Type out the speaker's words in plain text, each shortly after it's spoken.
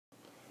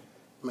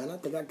Man, I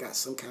think I got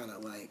some kind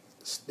of like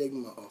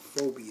stigma or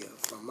phobia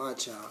from my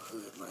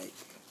childhood. Like,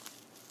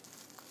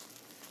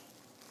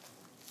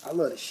 I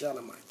love the shit out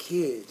of my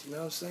kids, you know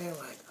what I'm saying?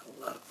 Like,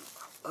 I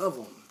love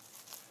them,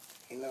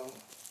 you know?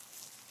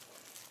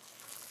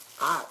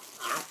 I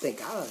think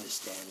I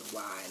understand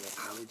why and the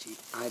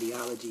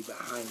ideology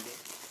behind it,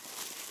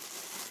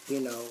 you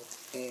know?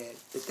 And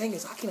the thing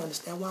is, I can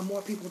understand why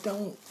more people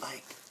don't.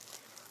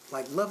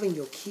 Like loving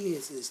your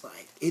kids is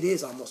like, it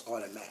is almost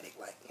automatic.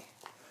 Like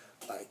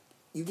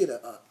you get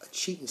a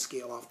cheating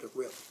scale off the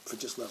rip for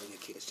just loving your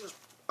kids, just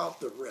off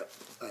the rip.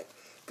 Like,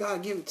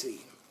 God give it to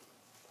you.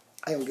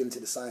 I don't get into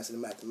the science and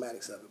the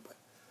mathematics of it, but,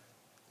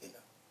 you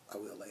know, I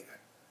will later.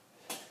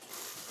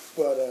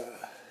 But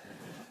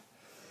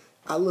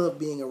I love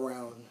being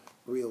around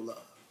real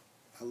love.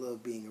 I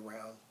love being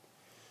around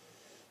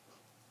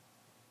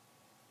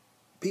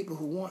people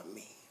who want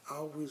me. I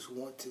always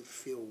want to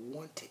feel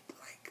wanted.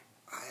 Like,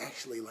 I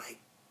actually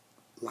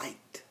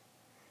liked,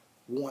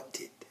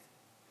 wanted,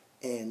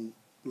 and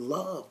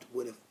loved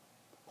would have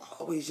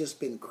always just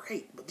been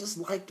great. But just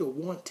liked or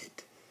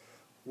wanted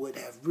would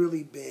have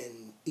really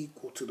been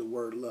equal to the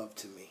word love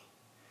to me.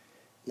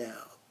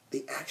 Now,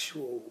 the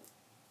actual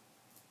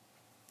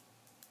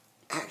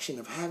action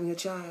of having a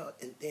child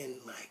and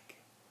then like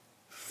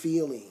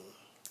feeling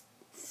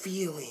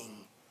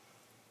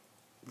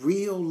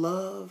real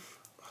love,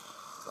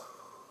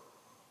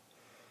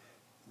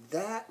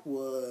 that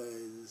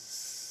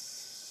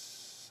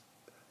was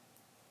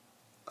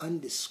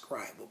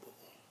undescribable.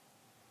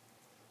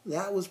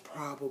 That was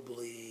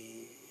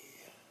probably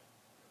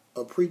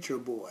a preacher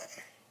boy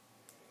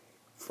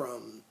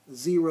from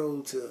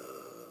 0 to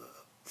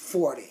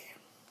 40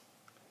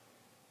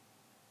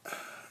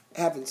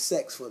 having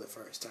sex for the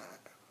first time,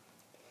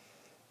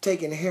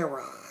 taking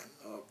heroin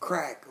or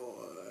crack or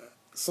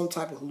some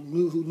type of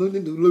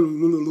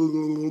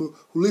hallucinogen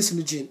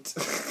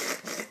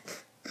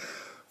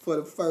for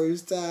the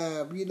first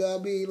time. You know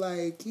what I mean?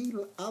 Like,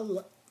 I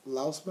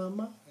lost my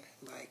mind.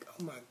 Like,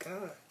 oh my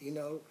God, you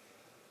know,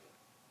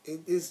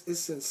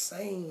 it's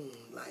insane.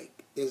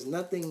 Like, there's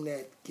nothing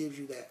that gives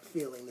you that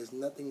feeling. There's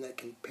nothing that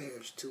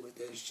compares to it.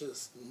 There's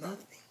just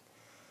nothing.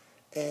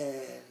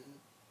 And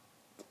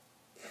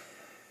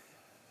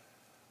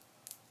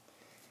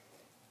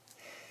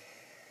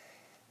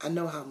I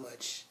know how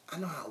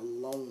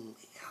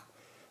lonely, how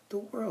the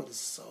world is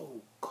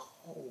so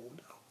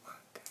cold. Oh my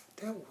God,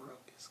 that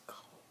world is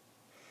cold.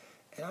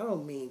 And I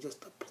don't mean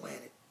just the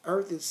planet.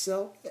 Earth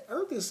itself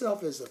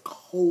is a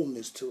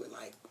coldness to it,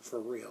 like, for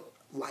real.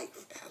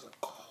 Life has a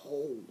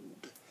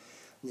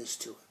coldness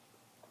to it.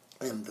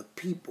 And the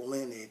people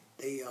in it,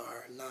 they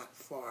are not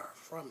far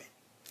from it.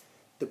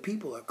 The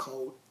people are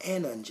cold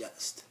and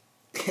unjust.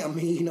 I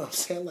mean, you know what I'm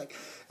saying? Like,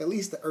 at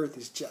least the earth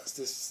is just.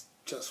 It's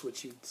just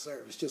what you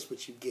deserve. It's just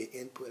what you get,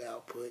 input,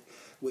 output,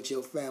 what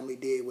your family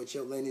did, what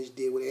your lineage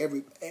did, what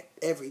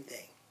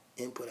everything,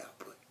 input,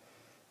 output.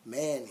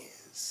 Man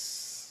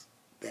is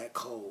that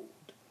cold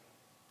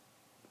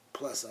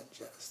plus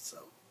unjust.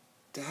 So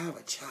to have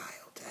a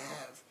child, to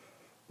have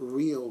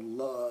real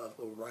love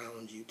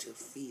around you, to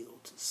feel,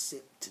 to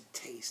sip, to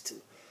taste,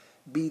 to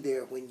be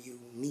there when you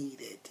need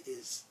it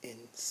is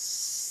an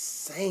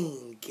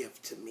insane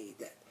gift to me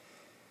that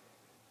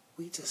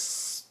we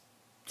just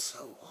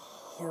so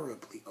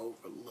horribly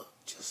overlook.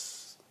 Just